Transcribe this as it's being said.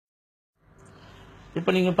இப்போ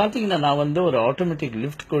நீங்க பாத்தீங்கன்னா நான் வந்து ஒரு ஆட்டோமேட்டிக்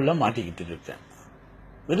லிஃப்ட்குள்ள மாட்டிக்கிட்டு இருக்கேன்.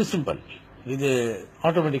 Very simple. இது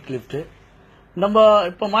ஆட்டோமேட்டிக் லிஃப்ட். நம்ம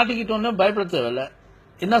இப்ப மாட்டிக்கிட்டோம்னா பயப்பட தேவையில்ல.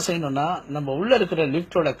 என்ன செய்யணும்னா நம்ம உள்ள இருக்கிற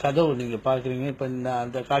லிஃப்டோட கதவு நீங்க பாக்குறீங்க. இப்ப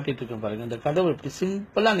அந்த காட்டிட்டு இருக்கேன் பாருங்க. இந்த கதவு இப்படி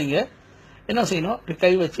சிம்பிளா நீங்க என்ன செய்யணும், இப்படி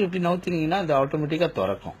கை வச்சு இப்படி நவுத்தினீங்கன்னா அது ஆட்டோமேட்டிக்கா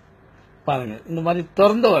திறக்கும். பாருங்க, இந்த மாதிரி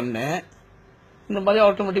திறந்த உடனே இந்த மாதிரி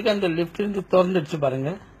ஆட்டோமேட்டிக்கா இந்த லிஃப்ட் இருந்து திறந்துடுச்சு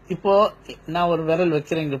பாருங்க. இப்போ நான் ஒரு விரல்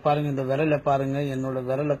வைக்கிறேன், இங்க பாருங்க, இந்த விரலை பாருங்க, என்னோட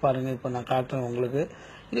விரலை பாருங்க. இப்ப நான் காட்டுறேன் உங்களுக்கு.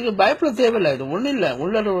 இதுக்கு பயப்பட தேவையில்லை, இது ஒண்ணும் இல்ல.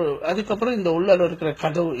 அதுக்கப்புறம் இந்த உள்ளார இருக்கிற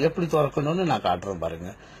கதவு எப்படி திறக்கணும்னு நான் காட்டுறேன்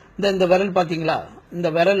பாருங்க. இந்த விரல் பாத்தீங்களா, இந்த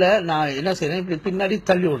விரலை நான் என்ன செய்யறேன், இப்படி பின்னாடி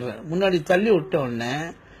தள்ளி விடுறேன். முன்னாடி தள்ளி விட்ட உடனே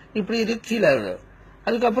இப்படி இது கீழே விழும்.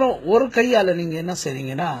 அதுக்கப்புறம் ஒரு கையால நீங்க என்ன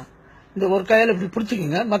செய்றீங்கன்னா, இந்த ஒரு கையால இப்படி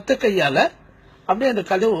பிடிச்சிக்கீங்க, மத்த கையால அப்படியே அந்த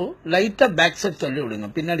கதவு லைட்டா பேக் சைட் தள்ளி விடுங்க,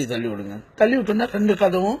 பின்னாடி தள்ளி விடுங்க. தள்ளி விட்டோம்னா ரெண்டு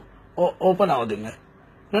கதவும் ஓபன் ஆகுதுங்க.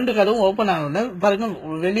 ரெண்டு கதவும் ஓபன் ஆகுதுன்னா பாருங்க,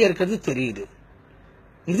 வெளியே இருக்கிறது தெரியுது.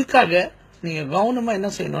 இதுக்காக நீங்க கவனமா என்ன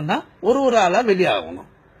செய்யணும்னா ஒரு ஆளா வெளியாகணும்.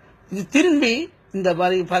 இது திரும்பி இந்த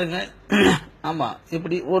மாதிரி பாருங்க. ஆமா,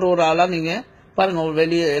 இப்படி ஒரு ஆளா நீங்க பாருங்க,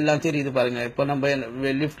 வெளியே எல்லாம் தெரியுது பாருங்க. இப்ப நம்ம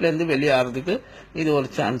லிப்ட்ல இருந்து வெளியே ஆறதுக்கு இது ஒரு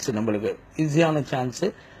சான்ஸ், நம்மளுக்கு ஈஸியான சான்ஸ்.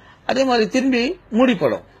 அதே மாதிரி திரும்பி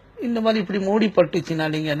மூடிப்படும். இந்த மாதிரி இப்படி மூடி பட்டுச்சுன்னா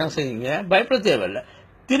நீங்க என்ன செய்யுங்க, பயப்பட தேவையில்லை.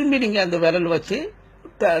 திரும்பி நீங்க அந்த விரல் வச்சு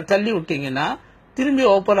தள்ளி விட்டீங்கன்னா திரும்பி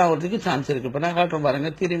ஓபன் ஆகிறதுக்கு சான்ஸ் இருக்கு. இப்ப நான் காட்டுறேன் பாருங்க.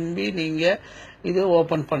 திரும்பி நீங்க இது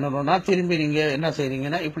ஓபன் பண்ணணும்னா திரும்பி நீங்க என்ன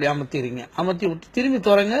செய்றீங்கன்னா இப்படி அமர்த்திடுங்க. அமர்த்தி விட்டு திரும்பி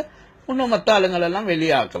திறங்க. இன்னும் மற்ற ஆளுங்கள் எல்லாம்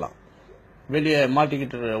வெளியே ஆக்கலாம். வெளியே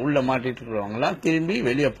உள்ள மாட்டிட்டு இருக்கிறவங்களாம் திரும்பி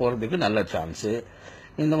வெளியே போறதுக்கு நல்ல சான்ஸ்.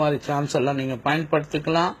 இந்த மாதிரி சான்ஸ் எல்லாம் நீங்க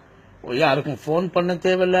பயன்படுத்திக்கலாம். யாருக்கும் போன் பண்ண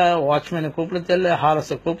தேவையில்ல, வாட்ச்மேனை கூப்பிட தேவையில்ல,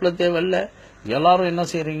 ஹாரஸை கூப்பிட தேவையில்ல. எல்லாரும் என்ன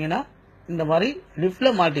செய்றீங்கன்னா இந்த மாதிரி லிப்ட்ல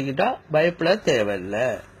மாட்டிக்கிட்டா பயப்பட தேவையில்லை.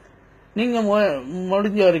 நீங்க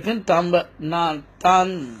முடிஞ்ச வரைக்கும்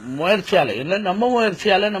தான் முயற்சியால இல்ல, நம்ம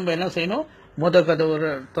முயற்சியால நம்ம என்ன செய்யணும், கதவு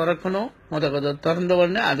திறக்கணும். கதவு திறந்த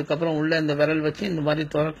உடனே அதுக்கப்புறம் உள்ள இந்த விரல் வச்சு இந்த மாதிரி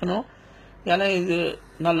திறக்கணும். ஏன்னா இது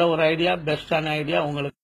நல்ல ஒரு ஐடியா, பெஸ்டான ஐடியா உங்களுக்கு.